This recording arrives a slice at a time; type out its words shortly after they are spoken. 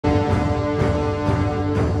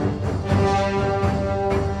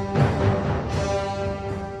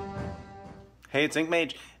Hey, it's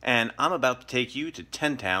InkdMage, and I'm about to take you to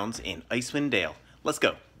 10 towns in Icewind Dale. Let's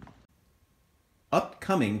go.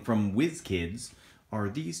 Upcoming from WizKids are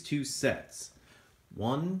these two sets.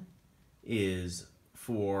 One is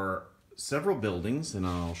for several buildings, and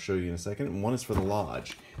I'll show you in a second, and one is for the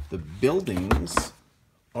lodge. The buildings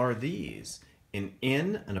are these: an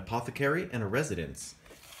inn, an apothecary, and a residence.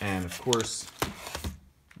 And of course,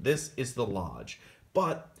 this is the lodge.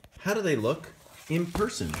 But how do they look in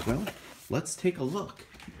person? Well, let's take a look.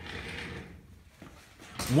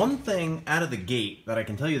 One thing out of the gate that I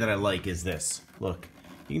can tell you that I like is this. Look,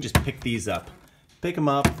 you can just pick these up. Pick them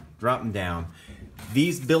up, drop them down.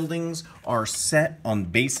 These buildings are set on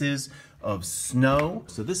bases of snow,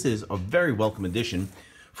 so this is a very welcome addition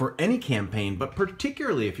for any campaign, but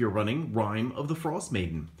particularly if you're running Rime of the Frost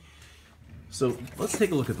Maiden. So let's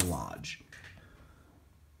take a look at the lodge.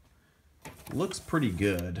 Looks pretty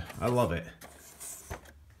good. I love it.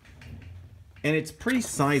 And it's pretty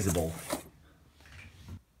sizable.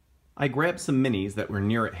 I grabbed some minis that were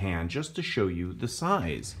near at hand just to show you the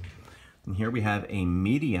size. And here we have a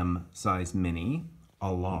medium size mini,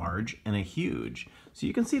 a large, and a huge. So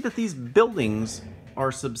you can see that these buildings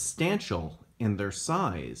are substantial in their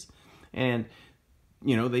size. And,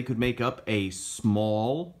 you know, they could make up a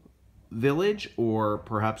small village or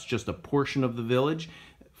perhaps just a portion of the village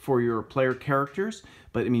for your player characters.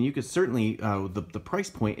 But I mean, you could certainly, the price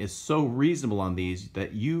point is so reasonable on these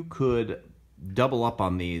that you could double up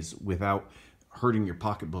on these without hurting your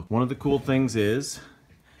pocketbook. One of the cool things is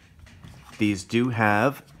these do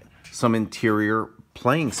have some interior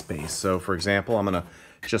playing space. So for example, I'm gonna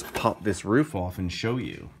just pop this roof off and show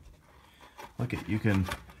you. Look at, you can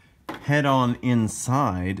head on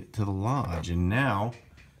inside to the lodge, and now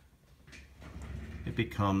it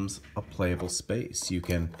becomes a playable space. You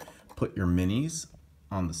can put your minis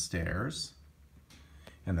on the stairs,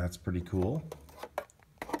 and that's pretty cool,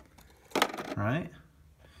 right?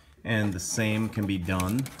 And the same can be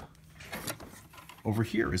done over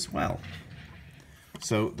here as well.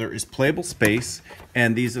 So there is playable space,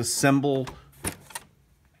 and these assemble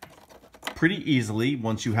pretty easily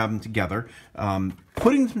once you have them together.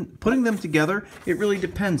 Putting them together, it really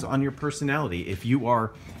depends on your personality. If you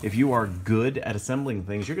are good at assembling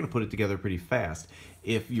things, you're going to put it together pretty fast.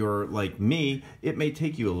 If you're like me, it may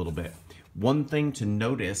take you a little bit. One thing to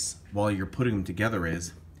notice while you're putting them together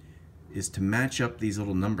is to match up these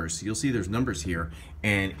little numbers. So you'll see there's numbers here,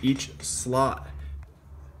 and each slot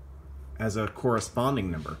has a corresponding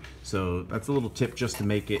number. So that's a little tip just to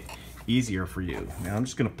make it easier for you. Now I'm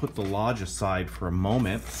just going to put the lodge aside for a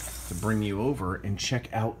moment to bring you over and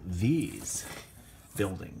check out these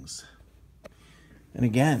buildings. And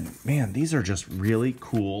again, man, these are just really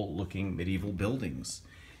cool looking medieval buildings,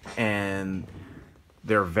 and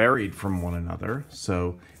they're varied from one another,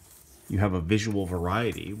 so you have a visual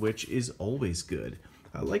variety, which is always good.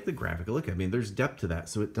 I like the graphic look. I mean, there's depth to that,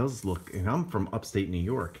 so it does look, and I'm from upstate New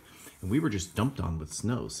York, and we were just dumped on with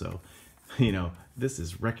snow, so you know, this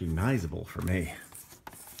is recognizable for me.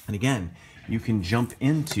 And again, you can jump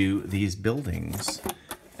into these buildings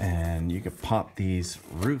and you can pop these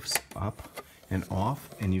roofs up and off,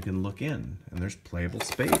 and you can look in, and there's playable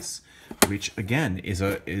space, which again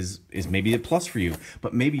is maybe a plus for you.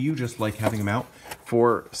 But maybe you just like having them out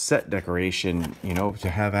for set decoration, you know, to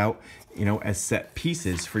have out, you know, as set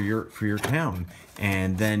pieces for your town,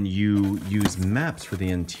 and then you use maps for the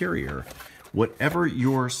interior. Whatever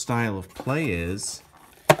your style of play is.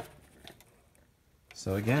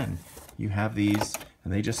 So again, you have these,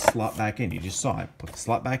 and they just slot back in. You just saw it. Put the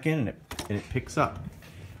slot back in, and it picks up.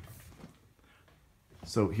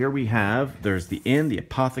 So here we have, there's the inn, the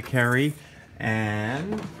apothecary,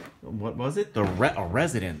 and what was it? A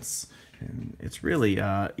residence. And it's really,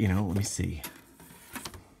 you know, let me see.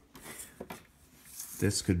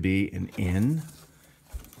 This could be an inn.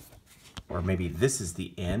 Or maybe this is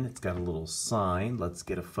the inn. It's got a little sign. Let's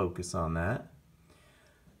get a focus on that.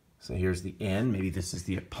 So here's the inn. Maybe this is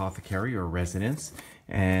the apothecary or residence.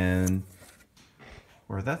 Or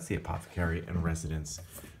that's the apothecary and residence.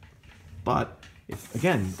 But,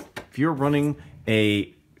 again, if you're running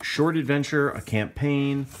a short adventure, a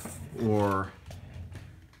campaign, or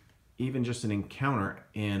even just an encounter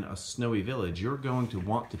in a snowy village, you're going to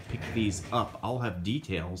want to pick these up. I'll have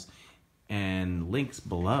details and links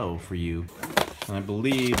below for you. And I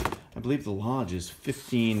believe the lodge is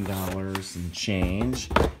 $15 and change.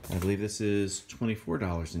 I believe this is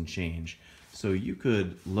 $24 and change. So you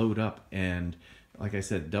could load up and, like I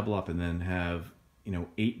said, double up and then have, you know,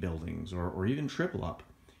 8 buildings, or even triple up.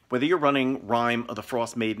 Whether you're running Rime of the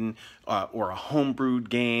Frost Maiden or a homebrewed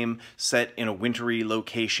game set in a wintry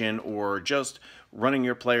location, or just running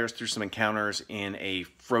your players through some encounters in a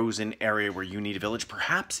frozen area where you need a village,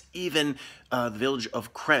 perhaps even the village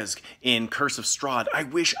of Kresk in Curse of Strahd. I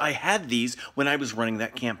wish I had these when I was running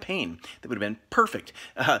that campaign. That would have been perfect.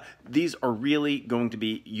 These are really going to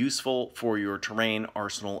be useful for your terrain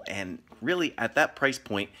arsenal, and really at that price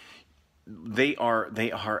point, they are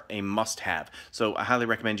a must-have. So I highly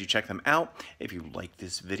recommend you check them out. If you like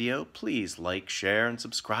this video, please like, share, and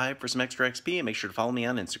subscribe for some extra XP, and make sure to follow me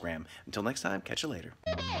on Instagram. Until next time, catch you later.